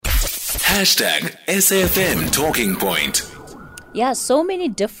Hashtag SAFM Talking Point. Yeah, so many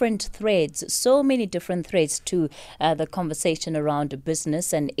different threads to the conversation around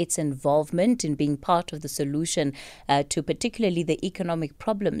business and its involvement in being part of the solution to particularly the economic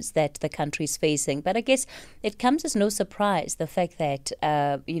problems that the country is facing. But I guess it comes as no surprise, the fact that,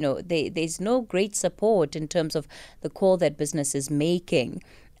 there's no great support in terms of the call that business is making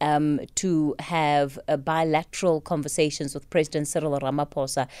to have bilateral conversations with President Cyril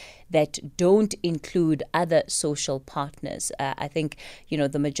Ramaphosa that don't include other social partners. I think,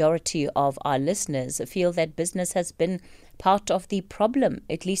 the majority of our listeners feel that business has been part of the problem.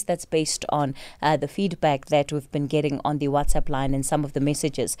 At least that's based on the feedback that we've been getting on the WhatsApp line and some of the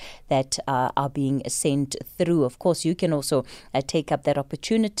messages that are being sent through. Of course, you can also take up that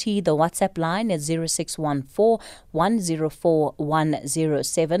opportunity. The WhatsApp line is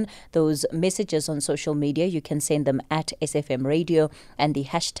 0614-104-107. Those messages on social media, you can send them at SFM Radio, and the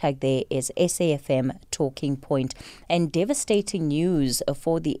hashtag there is SAFM Talking Point. And devastating news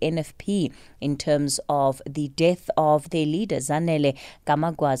for the NFP in terms of the death of their leader, Zanele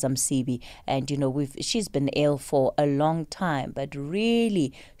Kamagwaza Msibi. And, she's been ill for a long time, but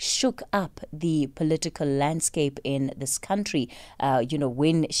really shook up the political landscape in this country,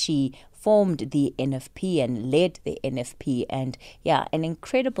 when she formed the NFP and led the NFP. And an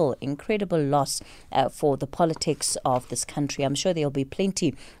incredible loss for the politics of this country. I'm sure there'll be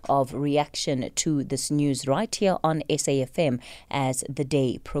plenty of reaction to this news right here on SAFM as the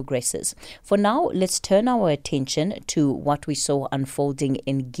day progresses. For now, let's turn our attention to what we saw unfolding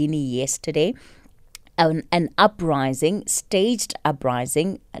in Guinea yesterday. An uprising, staged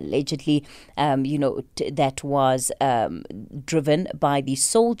uprising, allegedly, that was driven by the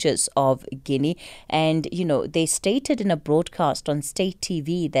soldiers of Guinea. And, they stated in a broadcast on state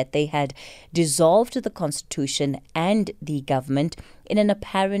TV that they had dissolved the constitution and the government in an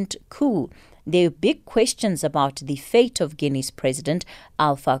apparent coup. There are big questions about the fate of Guinea's president,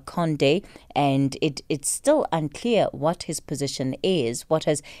 Alpha Condé, and it's still unclear what his position is. What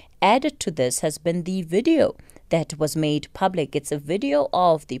has added to this has been the video that was made public. It's a video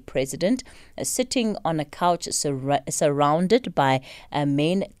of the president sitting on a couch surrounded by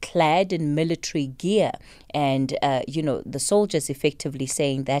men clad in military gear. And, the soldiers effectively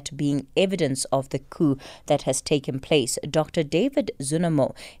saying that being evidence of the coup that has taken place. Dr. David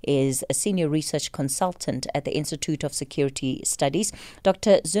Zounmenou is a senior research consultant at the Institute of Security Studies.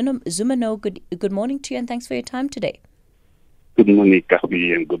 Dr. Zounmenou, good morning to you, and thanks for your time today. Good morning,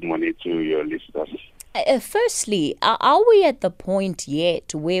 Kathy, and good morning to your listeners. Firstly, are we at the point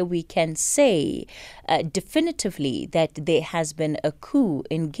yet where we can say definitively that there has been a coup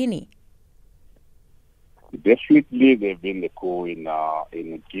in Guinea? Definitely, there's been a coup in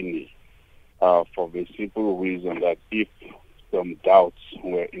Guinea for the simple reason that if some doubts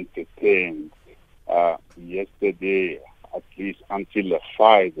were entertained yesterday, at least until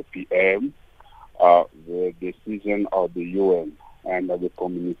 5 p.m., the decision of the UN and the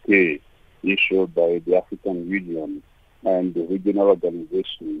communique issued by the African Union and the regional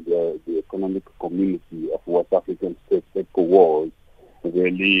organization, the Economic Community of West African States, ECOWAS,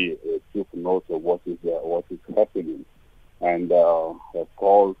 really took note of what is happening and have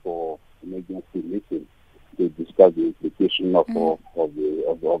called for emergency meeting to discuss the implication of the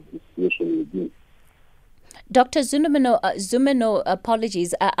situation in Guinea. Dr. Zounmenou,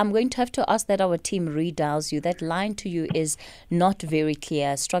 apologies. I'm going to have to ask that our team redials you. That line to you is not very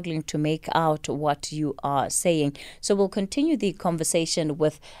clear, struggling to make out what you are saying. So we'll continue the conversation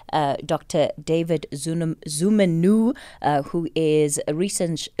with Dr. David Zounmenou, who is a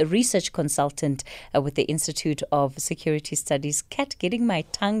research consultant with the Institute of Security Studies. Cat, getting my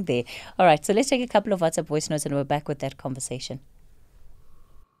tongue there. All right, so let's take a couple of WhatsApp voice notes and we're back with that conversation.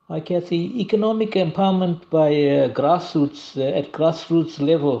 Hi, Kathy. Economic empowerment by grassroots, at grassroots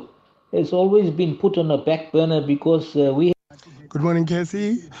level, has always been put on a back burner because we... Good morning,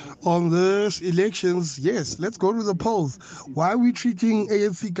 Kathy. On this elections, yes, let's go to the polls. Why are we treating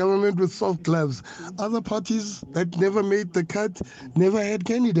ANC government with soft gloves? Other parties that never made the cut never had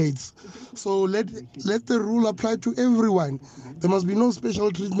candidates. So let the rule apply to everyone. There must be no special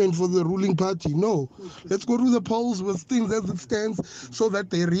treatment for the ruling party. No. Let's go to the polls with things as it stands so that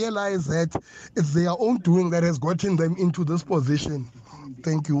they realize that it's their own doing that has gotten them into this position.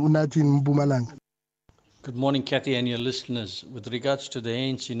 Thank you. Unatin Mpumalanga. Good morning, Kathy, and your listeners. With regards to the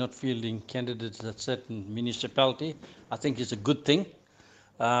ANC not fielding candidates at certain municipality, I think it's a good thing.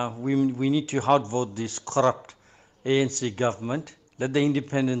 We need to outvote this corrupt ANC government. Let the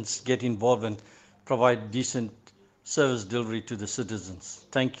independents get involved and provide decent service delivery to the citizens.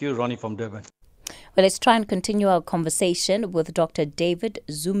 Thank you, Ronnie from Durban. Well, let's try and continue our conversation with Dr. David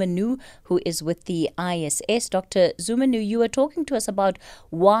Zounmenou, who is with the ISS. Dr. Zounmenou, you were talking to us about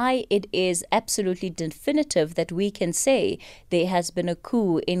why it is absolutely definitive that we can say there has been a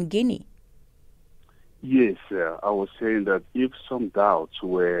coup in Guinea. Yes, I was saying that if some doubts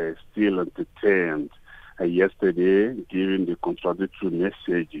were still entertained yesterday, given the contradictory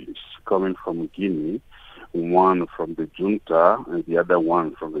messages coming from Guinea, one from the junta and the other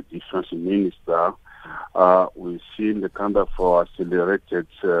one from the defense minister, we've seen the kind of accelerated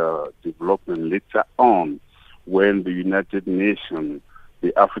development later on when the United Nations,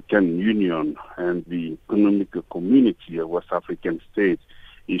 the African Union, and the Economic Community of West African States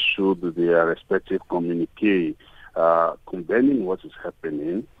issued their respective communique condemning what is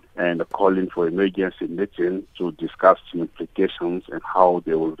happening and calling for emergency meeting to discuss the implications and how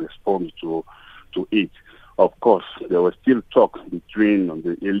they will respond to it. Of course, there was still talk between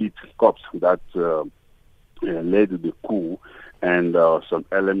the elite corps that led the coup and some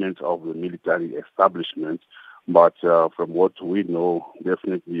elements of the military establishment. But from what we know,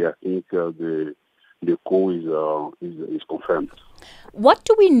 definitely I think the coup is confirmed. What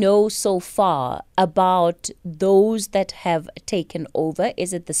do we know so far about those that have taken over?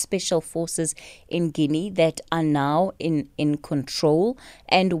 Is it the special forces in Guinea that are now in control?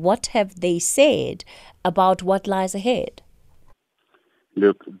 And what have they said about what lies ahead?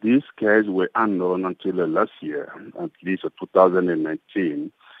 Look, these guys were unknown until last year, at least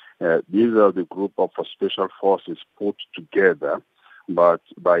 2019. These are the group of special forces put together but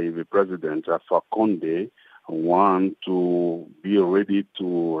by the president for Condé, want to be ready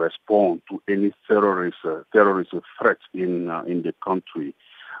to respond to any terrorist threat in the country.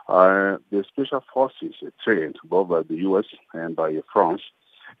 The special forces are trained both by the U.S. and by France,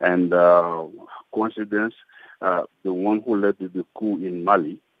 and coincidence, the one who led the coup in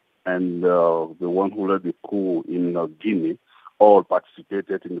Mali and the one who led the coup in Guinea all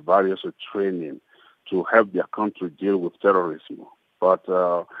participated in various training to help their country deal with terrorism. But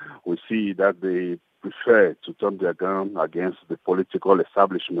we see that they prefer to turn their gun against the political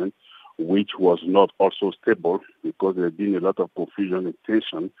establishment, which was not also stable because there had been a lot of confusion and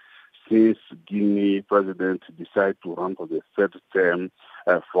tension since Guinea president decided to run for the third term,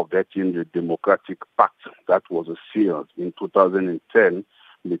 forgetting the democratic pact that was sealed in 2010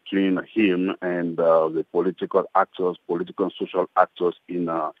 between him and the political actors, political and social actors in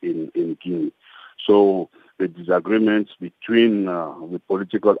Guinea. So the disagreements between the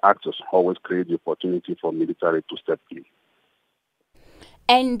political actors always create the opportunity for military to step in.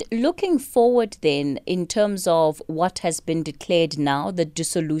 And looking forward then, in terms of what has been declared now, the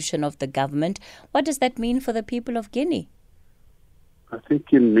dissolution of the government, what does that mean for the people of Guinea? I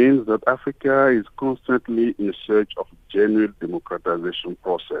think it means that Africa is constantly in search of genuine democratization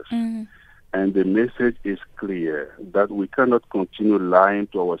process. Mm-hmm. And the message is clear that we cannot continue lying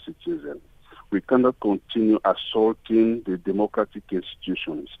to our citizens. We cannot continue assaulting the democratic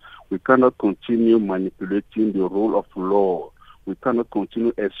institutions. We cannot continue manipulating the rule of law. We cannot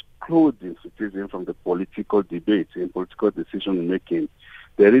continue excluding citizens from the political debate and political decision making.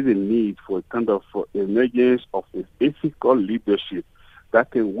 There is a need for a kind of emergence of an ethical leadership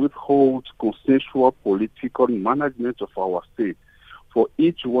that can withhold consensual political management of our state, for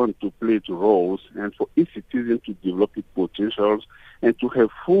each one to play its roles and for each citizen to develop its potentials and to have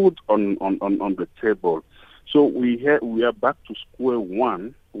food on the table. So we are back to square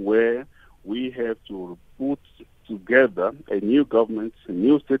one, where we have to put together a new government,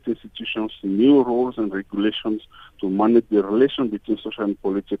 new state institutions, new rules and regulations to manage the relation between social and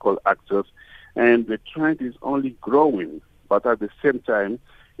political actors. And the trend is only growing, but at the same time,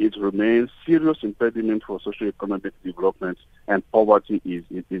 it remains serious impediment for socio-economic development, and poverty is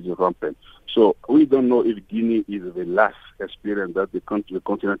rampant. So we don't know if Guinea is the last experience that the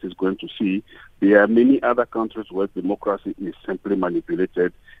continent is going to see. There are many other countries where democracy is simply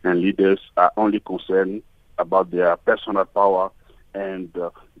manipulated and leaders are only concerned about their personal power and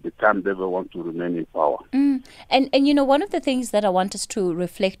the time they want to remain in power. And you know, one of the things that I want us to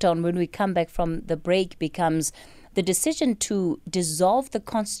reflect on when we come back from the break becomes the decision to dissolve the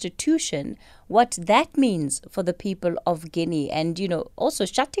constitution, what that means for the people of Guinea, and, you know, also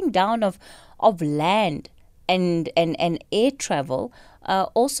shutting down of land and air travel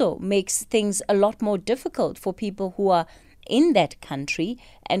also makes things a lot more difficult for people who are in that country,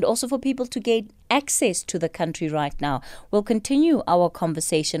 and also for people to gain access to the country right now. We'll continue our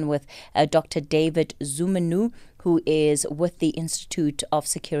conversation with Dr. David Zounmenou, who is with the Institute of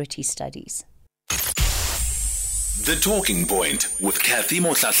Security Studies. The Talking Point with Kathy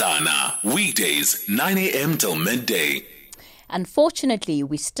Motlatlana, weekdays 9 a.m. till midday. unfortunately,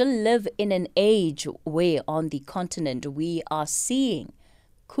 we still live in an age where on the continent we are seeing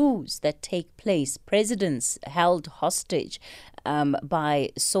coups that take place, presidents held hostage by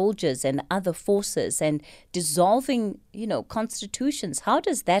soldiers and other forces, and dissolving, constitutions. How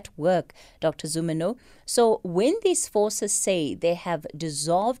does that work, Dr. Zounmenou? So when these forces say they have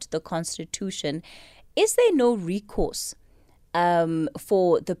dissolved the constitution, is there no recourse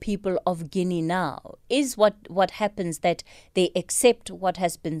for the people of Guinea now? Is what happens that they accept what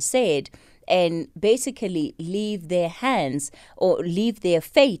has been said and basically leave their hands or leave their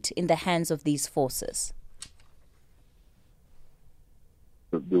fate in the hands of these forces?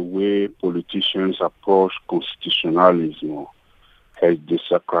 The way politicians approach constitutionalism has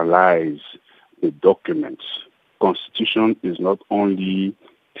desacralized the documents. Constitution is not only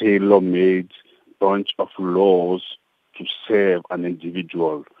tailor-made bunch of laws to serve an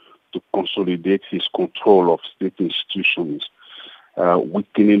individual, to consolidate his control of state institutions,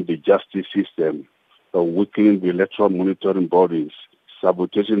 weakening the justice system, weakening the electoral monitoring bodies,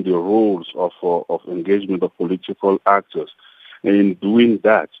 sabotaging the roles of engagement of political actors. And in doing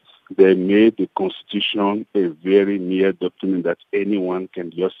that, they made the Constitution a very mere document that anyone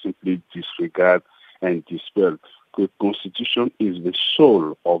can just simply disregard and dispel. The Constitution is the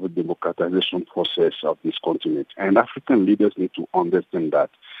soul of the democratization process of this continent. And African leaders need to understand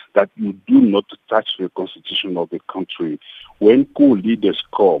that you do not touch the Constitution of the country. When coup leaders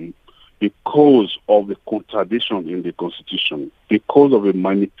come, because of the contradiction in the Constitution, because of a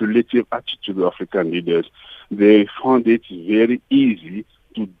manipulative attitude of African leaders, they found it very easy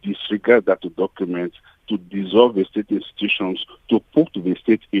to disregard that document, to dissolve the state institutions, to put the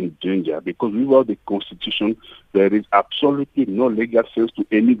state in danger. Because without the Constitution, there is absolutely no legal sense to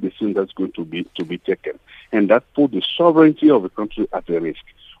any decision that's going to be taken. And that put the sovereignty of the country at risk.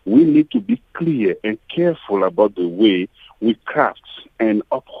 We need to be clear and careful about the way we craft and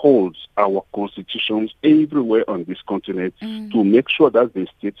uphold our constitutions everywhere on this continent to make sure that the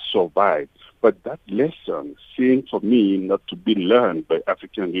state survive. But that lesson seems for me not to be learned by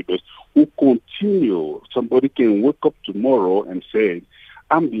African leaders who continue. Somebody can wake up tomorrow and say,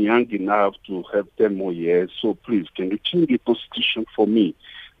 I'm young enough to have 10 more years, so please, can you change the constitution for me?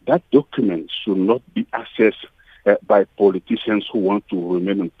 That document should not be accessed by politicians who want to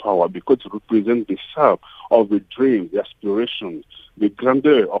remain in power, because it represents the self of the dream, the aspirations, the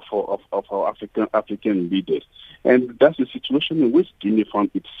grandeur of our African leaders. And that's the situation in which Guinea found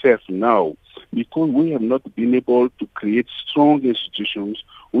itself now, because we have not been able to create strong institutions.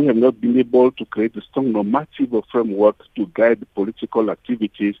 We have not been able to create a strong normative framework to guide the political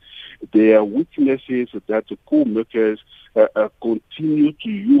activities. There are weaknesses that the coup makers continue to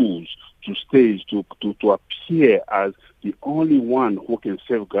use to stage, to appear as the only one who can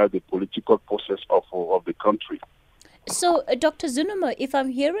safeguard the political process of the country. So, Dr. Zounmenou, if I'm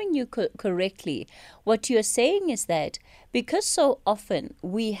hearing you correctly, what you're saying is that because so often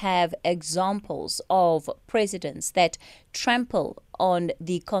we have examples of presidents that trample on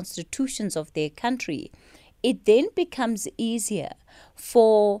the constitutions of their country, it then becomes easier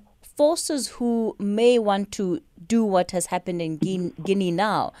for forces who may want to do what has happened in Guinea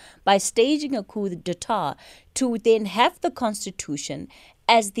now by staging a coup d'etat to then have the constitution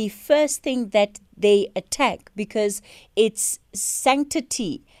as the first thing that they attack, because its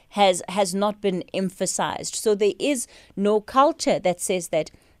sanctity has not been emphasized. So there is no culture that says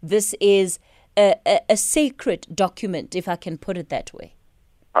that this is a sacred document, if I can put it that way.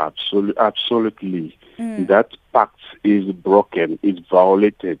 Absolutely. That pact is broken, is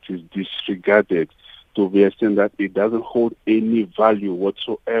violated, is disregarded to the extent that it doesn't hold any value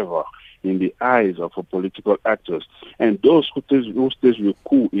whatsoever in the eyes of political actors. And those who stage the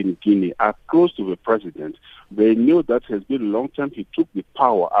coup in Guinea are close to the president. They know that has been a long time he took the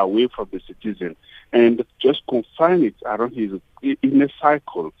power away from the citizen and just confined it around his inner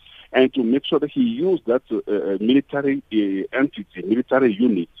cycle, and to make sure that he used that military entity, military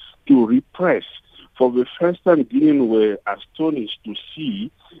unit, to repress. For the first time, Guineans were astonished to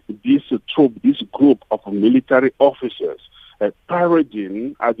see this troop, this group of military officers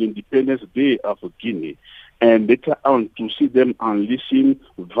parading at the Independence Day of Guinea, and later on to see them unleashing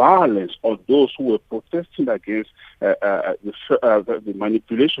violence on those who were protesting against the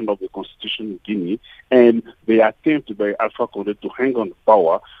manipulation of the constitution in Guinea and the attempt by Alpha Condé to hang on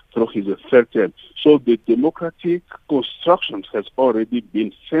power through his third term. So the democratic construction has already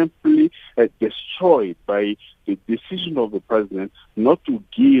been simply destroyed by the decision of the president not to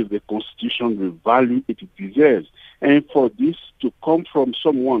give the constitution the value it deserves. And for this to come from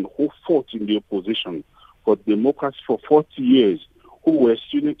someone who fought in the opposition for democracy for 40 years, who were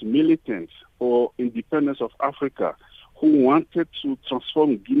student militants for independence of Africa, who wanted to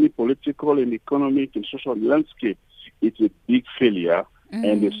transform Guinea political and economic and social landscape, it's a big failure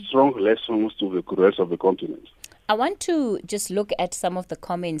and a strong lesson to the rest of the continent. I want to just look at some of the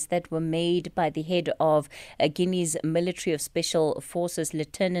comments that were made by the head of Guinea's Military of Special Forces,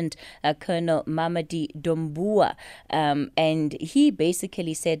 Lieutenant Colonel Mamadi Doumbouya. And he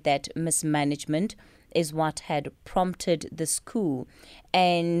basically said that mismanagement is what had prompted this coup.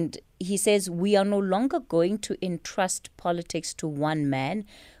 And he says, we are no longer going to entrust politics to one man.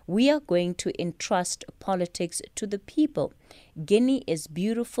 We are going to entrust politics to the people. Guinea is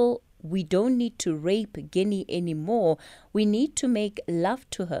beautiful. We don't need to rape Guinea anymore. We need to make love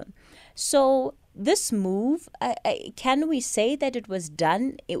to her. So this move, can we say that it was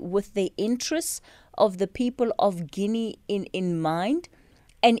done with the interests of the people of Guinea in mind?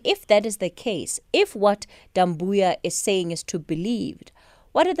 And if that is the case, if what Doumbouya is saying is to be believed,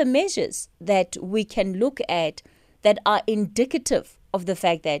 what are the measures that we can look at that are indicative of the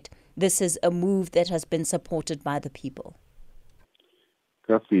fact that this is a move that has been supported by the people?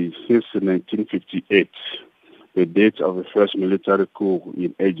 Kathy, since 1958, the date of the first military coup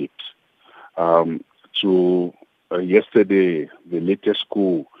in Egypt, to yesterday, the latest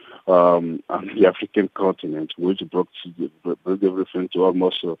coup on the African continent, which brought everything to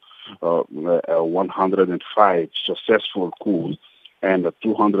almost 105 successful coups and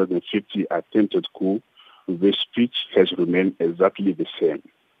 250 attempted coups, the speech has remained exactly the same.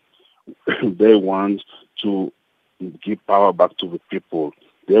 They want to give power back to the people.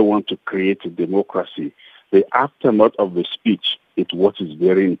 They want to create a democracy. The aftermath of the speech is what is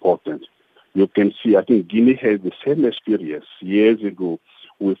very important. You can see, I think Guinea had the same experience years ago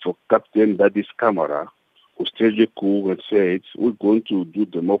with Captain Dadis Camara, who staged a coup and said, we're going to do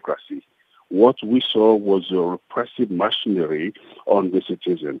democracy. What we saw was a repressive machinery on the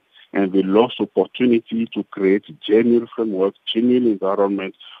citizen, and we lost opportunity to create genuine framework, genuine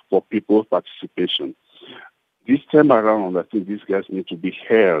environment for people's participation. This time around, I think these guys need to be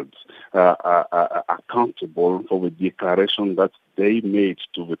held accountable for the declaration that they made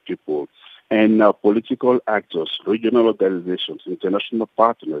to the people. And political actors, regional organizations, international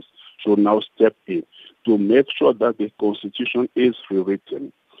partners should now step in to make sure that the Constitution is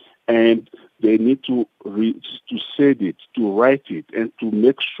rewritten. And they need to say it, to write it, and to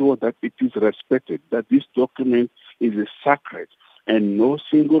make sure that it is respected, that this document is a sacred, and no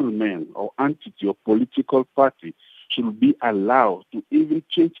single man or entity or political party should be allowed to even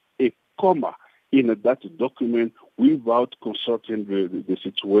change a comma in that document without consulting the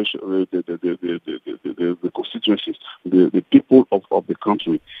situation, the constituencies, the people of the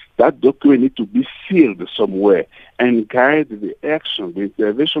country. That document needs to be sealed somewhere and guide the action, the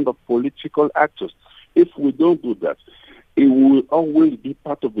intervention of political actors. If we don't do that, it will always be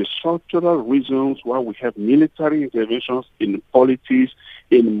part of the structural reasons why we have military interventions in politics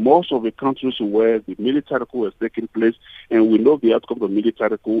in most of the countries where the military coup has taken place, and we know the outcome of the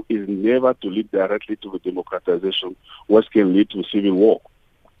military coup is never to lead directly to the democratization, which can lead to civil war.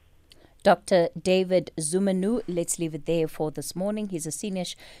 Dr. David Zounmenou, let's leave it there for this morning. He's a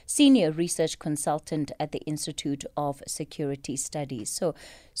senior research consultant at the Institute of Security Studies. So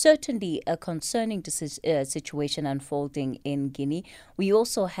certainly a concerning situation unfolding in Guinea. We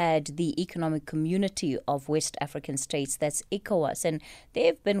also had the Economic Community of West African States, that's ECOWAS, and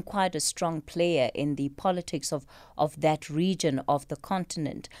they've been quite a strong player in the politics of that region of the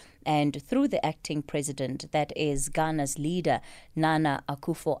continent. And through the acting president, that is Ghana's leader, Nana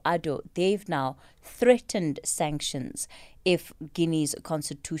Akufo-Addo, they've now threatened sanctions if Guinea's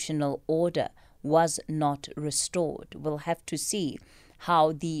constitutional order was not restored. We'll have to see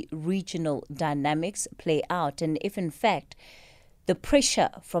how the regional dynamics play out and if, in fact, the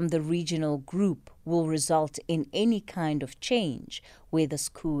pressure from the regional group will result in any kind of change where this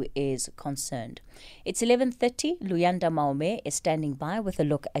coup is concerned. It's 11:30. Luyanda Maume is standing by with a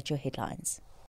look at your headlines.